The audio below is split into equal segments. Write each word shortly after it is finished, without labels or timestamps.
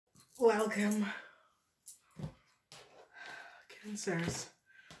Welcome, Cancers.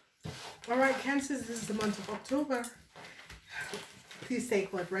 All right, Cancers, this is the month of October. Please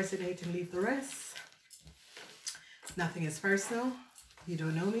take what resonates and leave the rest. Nothing is personal. You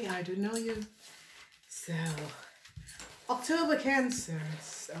don't know me, I don't know you. So, October,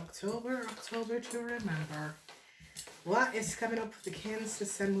 Cancers. October to remember. What is coming up for the Cancer,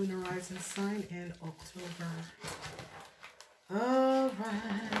 Sun, Moon, Horizon sign in October? All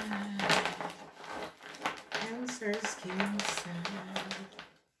right. Cancers, Cancer.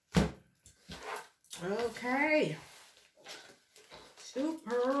 Okay.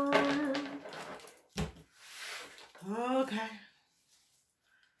 Super. Okay.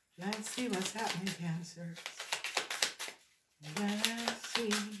 Let's see what's happening, Cancers. Let's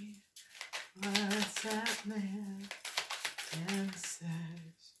see what's happening,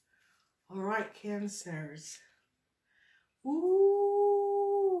 Cancers. All right, Cancers.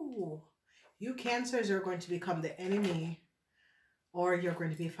 Ooh. You Cancers are going to become the enemy, or you're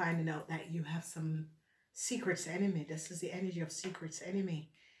going to be finding out that you have some secrets enemy. This is the energy of secrets enemy.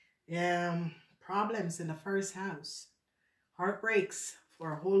 Problems in the first house. Heartbreaks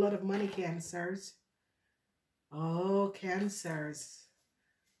for a whole lot of money, Cancers. Oh, Cancers.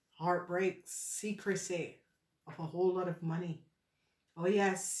 Heartbreaks, secrecy of a whole lot of money. Oh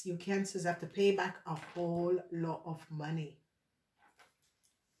yes, you Cancers have to pay back a whole lot of money.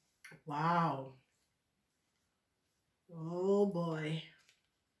 Wow. Oh boy.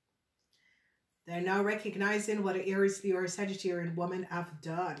 They're now recognizing what an Aries, Leo, or Sagittarian woman have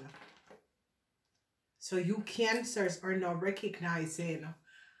done. So you Cancers are now recognizing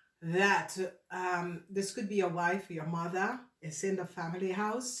that this could be your wife or your mother. It's in the family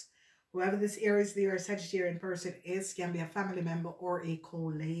house. Whoever this Aries, Leo, or Sagittarian person is can be a family member or a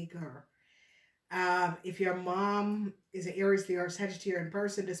colleague. If your mom is an Aries, Leo, or Sagittarian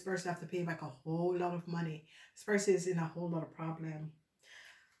person, this person have to pay back a whole lot of money. This person is in a whole lot of problem.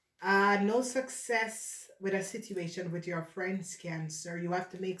 No success with a situation with your friends, Cancer. You have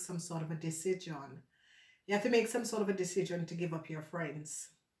to make some sort of a decision. You have to make some sort of a decision to give up your friends.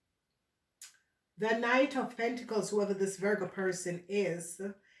 The Knight of Pentacles, whoever this Virgo person is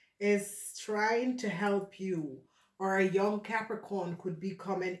trying to help you. Or a young Capricorn could be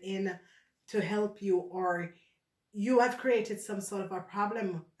coming in to help you. Or you have created some sort of a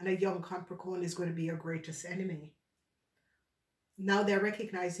problem and a young Capricorn is going to be your greatest enemy. Now they're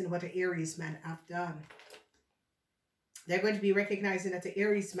recognizing what the Aries man have done. They're going to be recognizing that the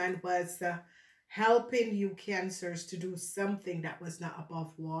Aries man was helping you Cancers to do something that was not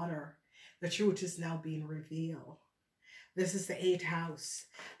above water. The truth is now being revealed. This is the 8th house.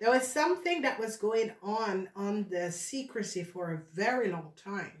 There was something that was going on the secrecy for a very long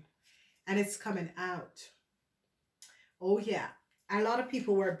time. And it's coming out. Oh yeah. A lot of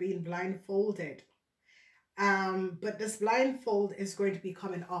people were being blindfolded. But this blindfold is going to be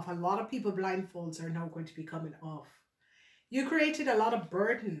coming off. A lot of people blindfolds are now going to be coming off. You created a lot of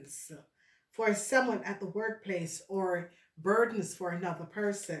burdens for someone at the workplace or burdens for another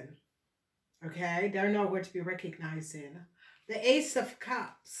person. Okay, they're now going to be recognizing. The Ace of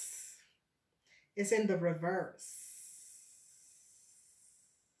Cups is in the reverse.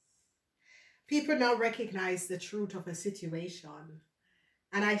 People now recognize the truth of a situation.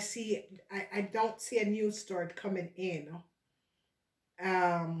 And I don't see a new start coming in.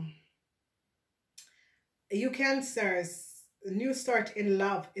 You Cancers, a new start in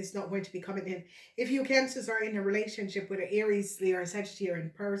love is not going to be coming in. If you Cancers are in a relationship with an Aries, Leo, or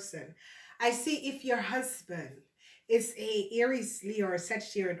Sagittarian person, I see if your husband is a Aries, Leo, or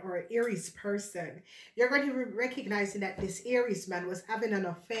Sagittarian, or an Aries person, you're going to be recognizing that this Aries man was having an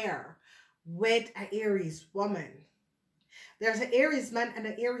affair with an Aries woman. There's an Aries man and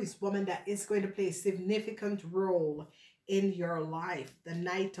an Aries woman that is going to play a significant role in your life. The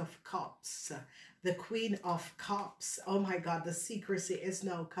Knight of Cups, the Queen of Cups. Oh my God, the secrecy is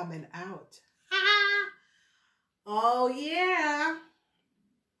now coming out. Oh yeah.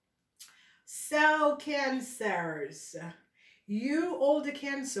 So Cancers, you older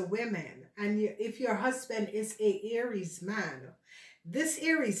Cancer women, and if your husband is a Aries man, this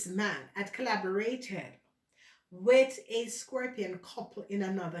Aries man had collaborated with a Scorpion couple in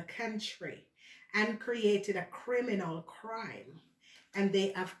another country and created a criminal crime, and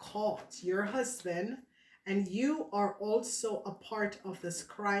they have caught your husband, and you are also a part of this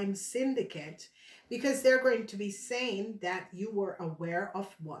crime syndicate, because they're going to be saying that you were aware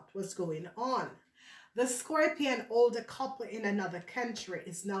of what was going on. The Scorpion older couple in another country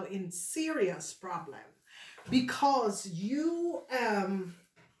is now in serious problem because you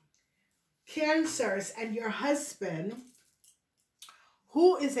Cancers and your husband,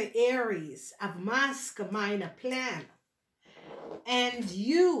 who is an Aries have mastermind a plan and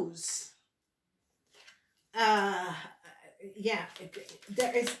use yeah,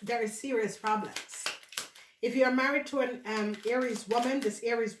 there is serious problems. If you're married to an Aries woman, this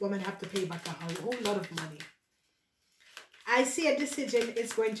Aries woman have to pay back a whole lot of money. I see a decision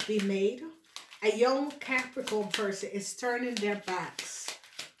is going to be made. A young Capricorn person is turning their backs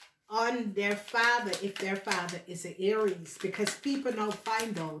on their father if their father is an Aries, because people now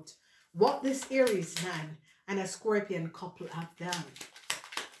find out what this Aries man and a Scorpion couple have done.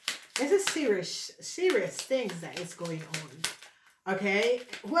 There's a serious things that is going on. Okay,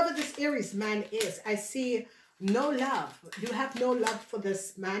 whoever this Aries man is, I see no love. You have no love for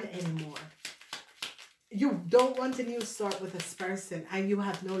this man anymore. You don't want a new start with this person, and you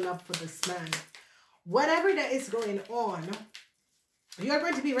have no love for this man. Whatever that is going on, you're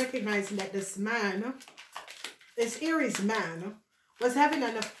going to be recognizing that this man, this Aries man, was having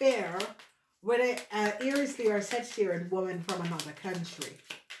an affair with an Aries Leo or Sagittarian woman from another country.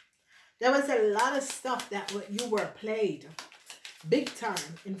 There was a lot of stuff that you were played. Big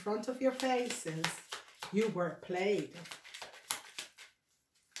time. In front of your faces, you were played.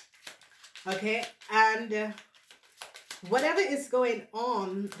 Okay, and whatever is going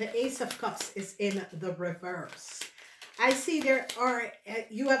on, the Ace of Cups is in the reverse. I see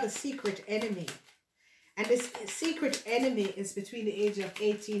you have a secret enemy. And this secret enemy is between the age of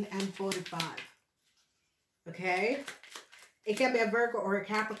 18 and 45. Okay? It can be a Virgo or a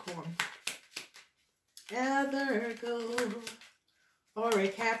Capricorn. A Virgo or a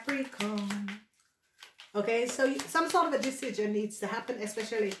Capricorn. Okay, so some sort of a decision needs to happen,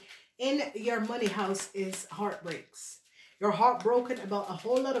 especially in your money house is heartbreaks. You're heartbroken about a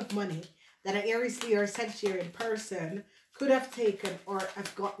whole lot of money that an Aries, Leo, or Sagittarian person could have taken or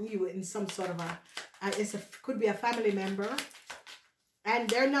have gotten you in some sort of could be a family member. And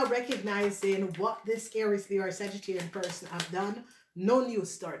they're now recognizing what this Aries, Leo, or Sagittarian person have done. No new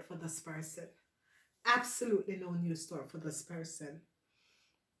start for this person. Absolutely no new start for this person.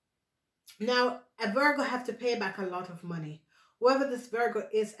 Now, a Virgo have to pay back a lot of money. Whoever this Virgo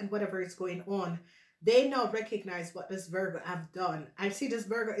is and whatever is going on, they now recognize what this Virgo have done. I see this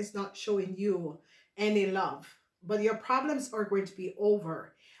Virgo is not showing you any love, but your problems are going to be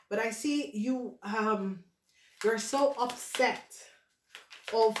over. But I see you, you're so upset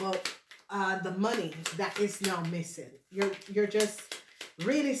over the money that is now missing. You're just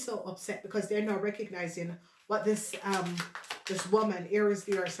really so upset because they're now recognizing what this this woman, Aries,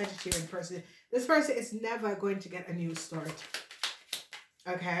 Leo, or Sagittarian person, this person is never going to get a new start.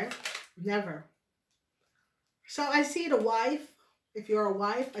 Okay, never. So I see the wife. If you're a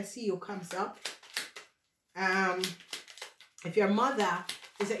wife, I see you comes up. If your mother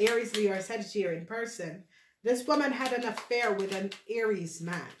is an Aries, Leo, or Sagittarian person, this woman had an affair with an Aries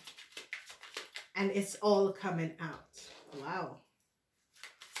man. And it's all coming out. Wow.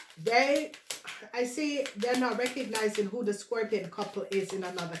 I see they're not recognizing who the Scorpion couple is in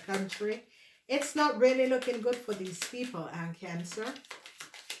another country. It's not really looking good for these people, and Cancer.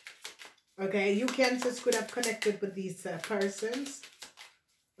 Okay, you Cancers could have connected with these persons.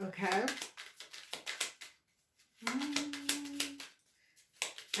 Okay.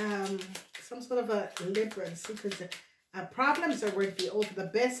 Some sort of a Libra secret. Problems are going to be over.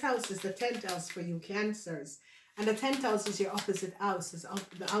 The best house is the 10th house for you Cancers. And the 10th house is your opposite house. Is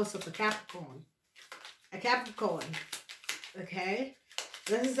the house of the Capricorn. A Capricorn. Okay.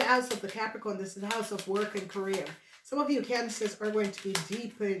 This is the house of the Capricorn. This is the house of work and career. Some of you Cancers are going to be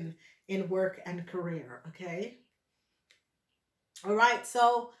deep in work and career. Okay. All right.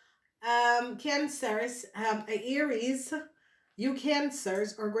 So, Cancers, Aries, you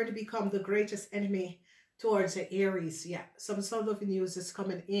Cancers are going to become the greatest enemy towards the Aries. Yeah. Some sort of news is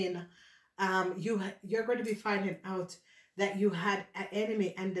coming in. You're going to be finding out that you had an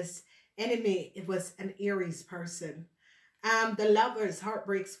enemy, and this enemy, it was an Aries person. The lovers,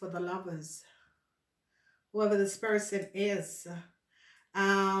 heartbreaks for the lovers. Whoever this person is,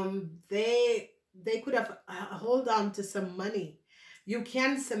 they could have hold on to some money. You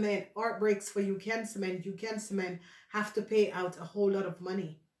Cancer men, heartbreaks for you Cancer men. You Cancer men have to pay out a whole lot of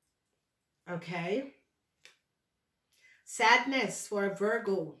money. Okay. Sadness for a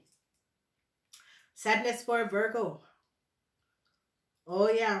Virgo. Sadness for a Virgo. Oh,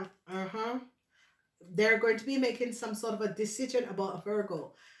 yeah. They're going to be making some sort of a decision about a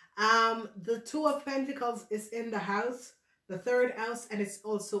Virgo. The Two of Pentacles is in the house, the 3rd house, and it's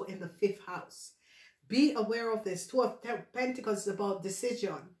also in the 5th house. Be aware of this. Two of Pentacles is about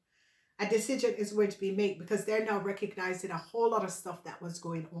decision. A decision is going to be made because they're now recognizing a whole lot of stuff that was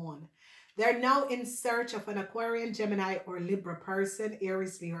going on. They're now in search of an Aquarian, Gemini, or Libra person,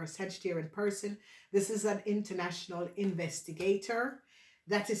 Aries, Leo, or Sagittarian person. This is an international investigator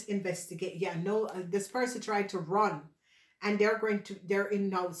that is investigate. Yeah, no, this person tried to run, and they're in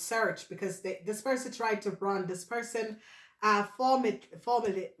now search because this person tried to run. This person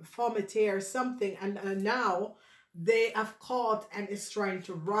formateer something, and now they have caught and is trying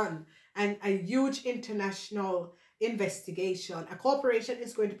to run, and a huge international investigation. A corporation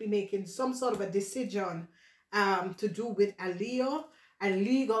is going to be making some sort of a decision to do with a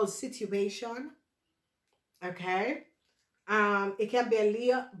legal situation. Okay. It can be a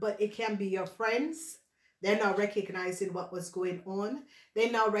Leo, but it can be your friends. They're now recognizing what was going on. They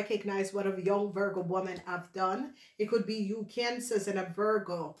now recognize what a young Virgo woman have done. It could be you, Cancers, and a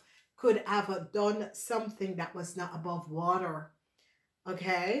Virgo could have done something that was not above water.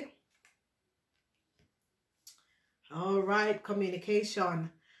 Okay. All right, communication.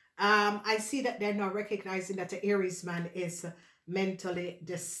 I see that they're now recognizing that the Aries man is mentally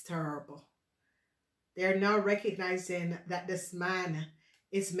disturbed. They're now recognizing that this man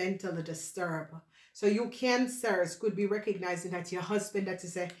is mentally disturbed. So you Cancers could be recognizing that your husband, that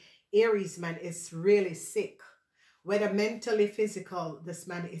is a Aries man, is really sick. Whether mentally, physical, this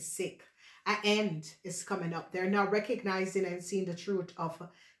man is sick. An end is coming up. They're now recognizing and seeing the truth of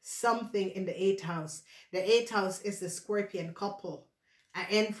something in the 8th house. The 8th house is the Scorpion couple. An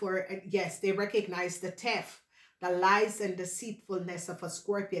end for, yes, they recognize the theft, the lies and deceitfulness of a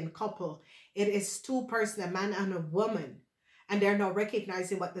Scorpion couple. It is two persons, a man and a woman. And they're now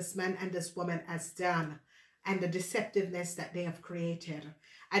recognizing what this man and this woman has done and the deceptiveness that they have created.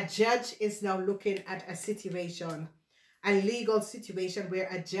 A judge is now looking at a situation, a legal situation where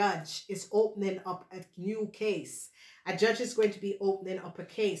a judge is opening up a new case. A judge is going to be opening up a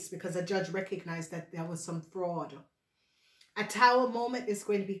case because a judge recognized that there was some fraud. A Tower moment is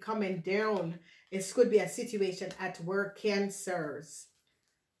going to be coming down. It could be a situation at work, Cancers.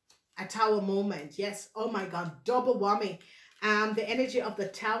 A Tower moment. Yes. Oh my God. Double whammy. The energy of the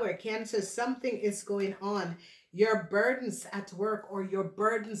Tower, Cancer, something is going on. Your burdens at work, or your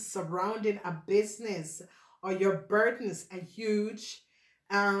burdens surrounding a business, or your burdens, a huge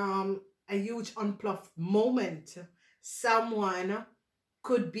unplugged moment. Someone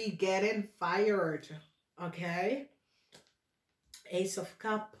could be getting fired. Okay. Ace of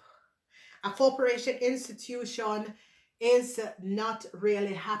Cup. A corporation institution is not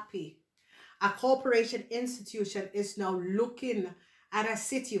really happy. A corporation institution is now looking at a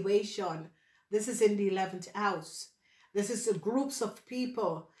situation. This is in the 11th house. This is groups of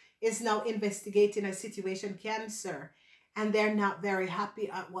people is now investigating a situation, Cancer, and they're not very happy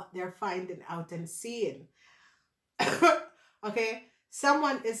at what they're finding out and seeing. Okay,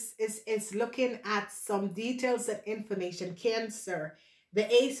 someone is looking at some details and information, Cancer.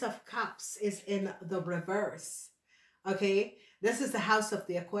 The Ace of Cups is in the reverse. Okay, this is the house of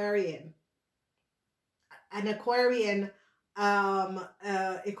the Aquarian. An Aquarian,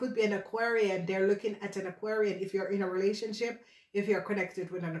 it could be an Aquarian. They're looking at an Aquarian. If you're in a relationship, if you're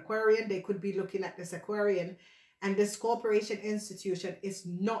connected with an Aquarian, they could be looking at this Aquarian. And this corporation institution is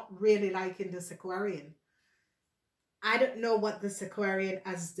not really liking this Aquarian. I don't know what this Aquarian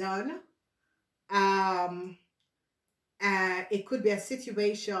has done. It could be a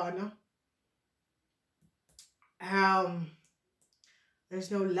situation.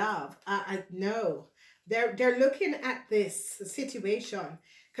 There's no love. No. They're looking at this situation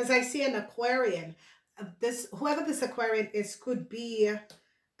because I see an Aquarian. Whoever this Aquarian is could be,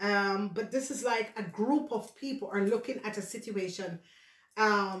 but this is like a group of people are looking at a situation,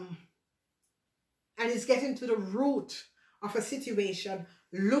 and it's getting to the root of a situation,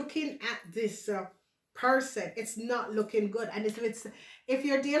 looking at this person. It's not looking good, and if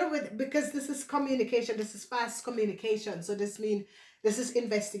you're dealing with, because this is communication, this is fast communication, so this means this is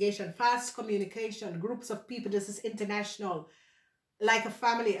investigation, fast communication, groups of people. This is international, like a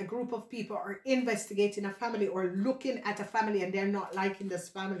family, a group of people are investigating a family or looking at a family, and they're not liking this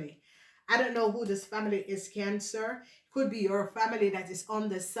family. I don't know who this family is, Cancer. Could be your family that is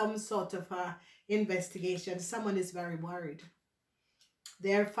under some sort of investigation. Someone is very worried.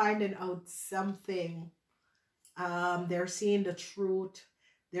 They're finding out something. They're seeing the truth.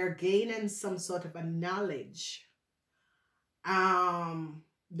 They're gaining some sort of a knowledge.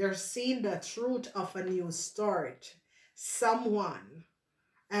 They're seeing the truth of a new start. Someone,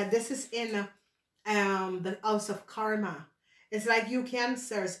 this is in the house of karma. It's like you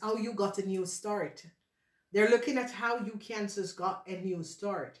Cancers, how you got a new start. They're looking at how you Cancers got a new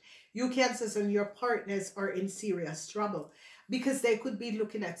start. You Cancers and your partners are in serious trouble because they could be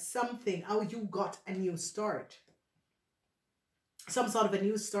looking at something, how you got a new start. some sort of a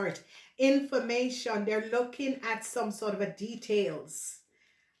new start. Information, they're looking at some sort of a details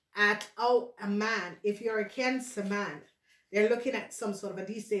at, oh, a man, if you're a Cancer man, they're looking at some sort of a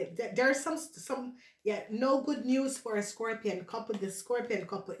detail. There's some, yeah, no good news for a Scorpion couple. The Scorpion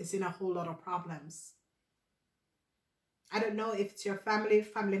couple is in a whole lot of problems. I don't know if it's your family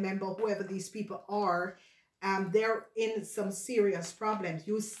member, whoever these people are. They're in some serious problems.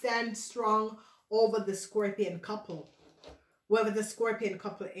 You stand strong over the Scorpion couple, whoever the Scorpion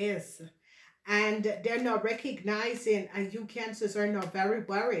couple is. And they're not recognizing, and you Cancers are not very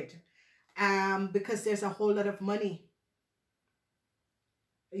worried because there's a whole lot of money.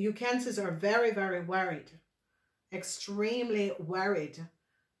 You Cancers are very, very worried, extremely worried.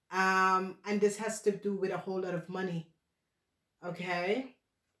 And this has to do with a whole lot of money. Okay?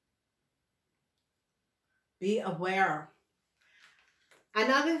 Be aware.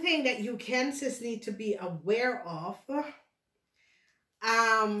 Another thing that you Cancers need to be aware of,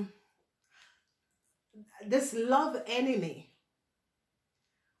 this love enemy.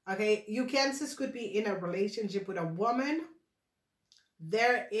 Okay, you Cancers could be in a relationship with a woman.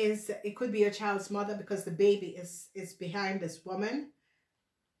 It could be your child's mother because the baby is behind this woman.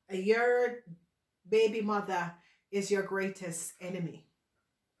 Your baby mother is your greatest enemy.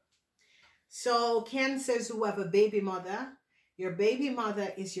 So Cancers who have a baby mother, your baby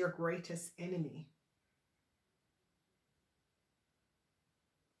mother is your greatest enemy.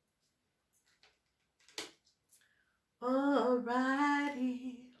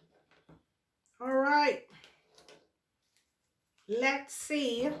 Alrighty. All right. Let's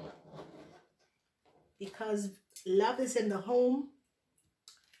see. Because love is in the home.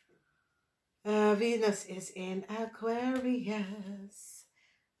 Venus is in Aquarius.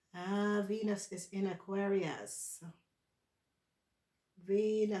 Venus is in Aquarius.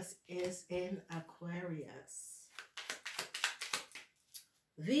 Venus is in Aquarius.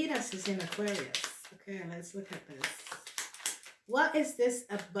 Venus is in Aquarius. Okay, let's look at this. What is this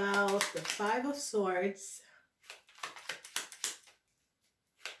about the Five of Swords?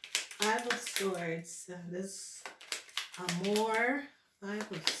 Five of Swords. This Amor.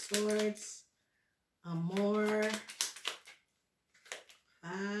 Five of Swords. Amor.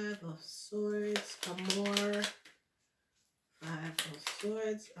 Five of Swords. Amor. Five of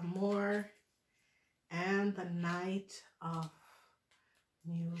Swords. Amor. And the Knight of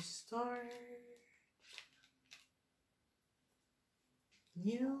New Start.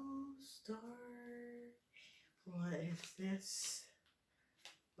 New Start. What is this?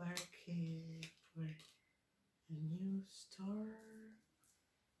 Working for a new start.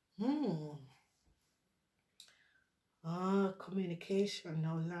 Communication,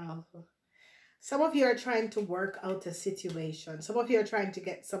 no love. Some of you are trying to work out a situation. Some of you are trying to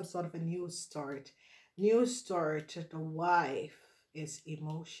get some sort of a new start. New start. The wife is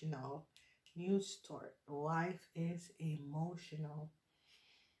emotional. New start. The wife is emotional.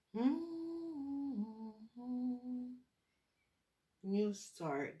 New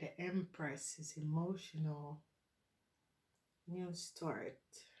start. The Empress is emotional. New start.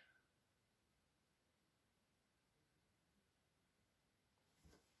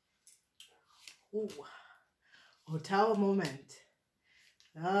 Ooh. Oh, Tower moment.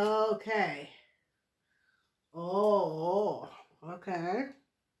 Okay. Oh, okay.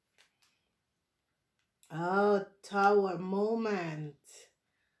 Oh, Tower moment.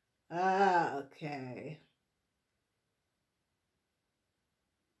 Okay.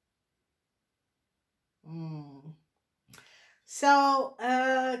 So,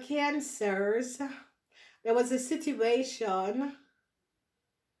 Cancers, there was a situation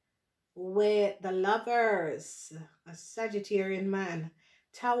with the Lovers, a Sagittarian man.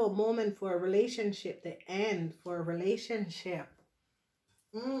 Tower moment for a relationship, the end for a relationship.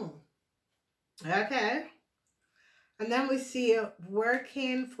 Okay. And then we see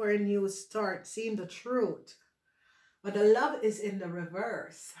working for a new start, seeing the truth. But the love is in the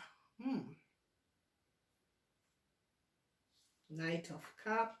reverse. Knight of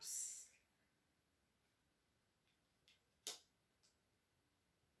Cups.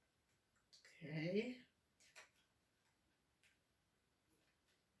 Okay.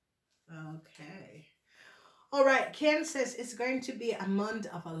 Okay. All right. Cancers, it's going to be a month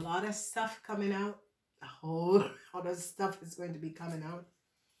of a lot of stuff coming out. A whole lot of stuff is going to be coming out.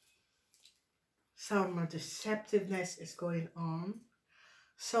 Some deceptiveness is going on.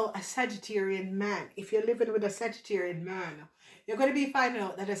 So a Sagittarian man, if you're living with a Sagittarian man, you're going to be finding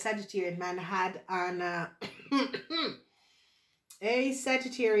out that a Sagittarian man had an a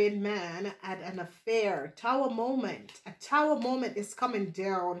Sagittarian man had an affair. Tower moment. A Tower moment is coming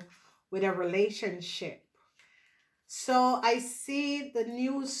down with a relationship. So I see the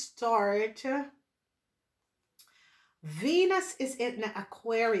new start. Venus is in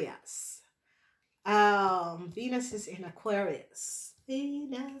Aquarius. Venus is in Aquarius.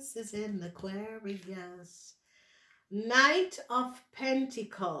 Venus is in Aquarius. Knight of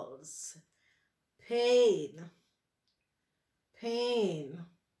Pentacles. Pain. Pain.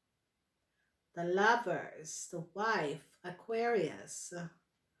 The Lovers. The Wife. Aquarius.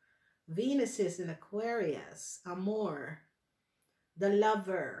 Venus is in Aquarius. Amor. The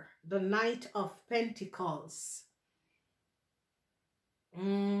Lover. The Knight of Pentacles.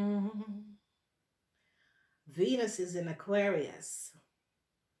 Venus is in Aquarius.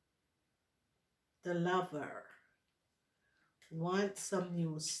 The Lover. Want some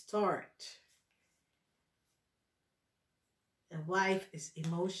new start. The Wife is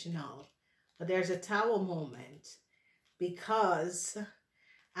emotional. But there's a Tower moment. Because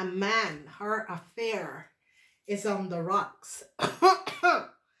a man, her affair is on the rocks.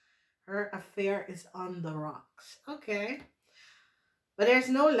 Her affair is on the rocks. Okay. But there's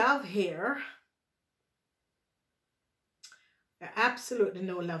no love here. There's absolutely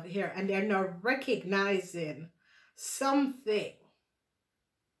no love here. And they're not recognizing something.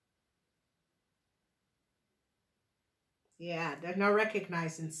 Yeah, they're not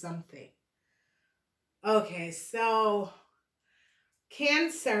recognizing something. Okay, so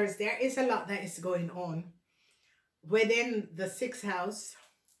Cancers, there is a lot that is going on within the 6th house.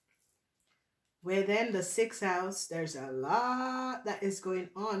 Within the 6th house, there's a lot that is going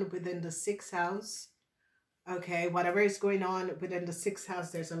on within the 6th house. Okay, whatever is going on within the 6th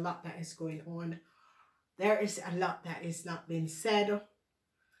house, there's a lot that is going on. There is a lot that is not being said.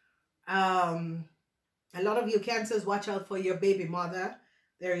 A lot of you Cancers, watch out for your baby mother.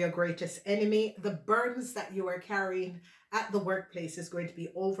 They're your greatest enemy. The burdens that you are carrying at the workplace is going to be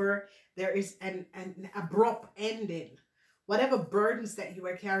over. There is an abrupt ending. Whatever burdens that you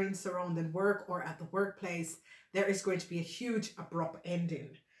are carrying surrounding work or at the workplace, there is going to be a huge abrupt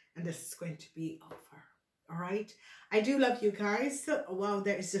ending. And this is going to be over. All right. I do love you guys. Wow,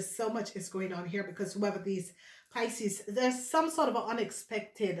 there is just so much is going on here because whoever these Pisces, there's some sort of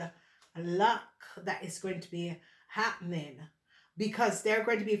unexpected luck that is going to be happening because they're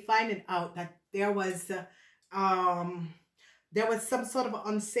going to be finding out that there was some sort of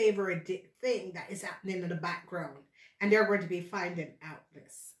unsavory thing that is happening in the background, and they're going to be finding out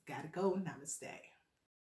this. Gotta go. Namaste.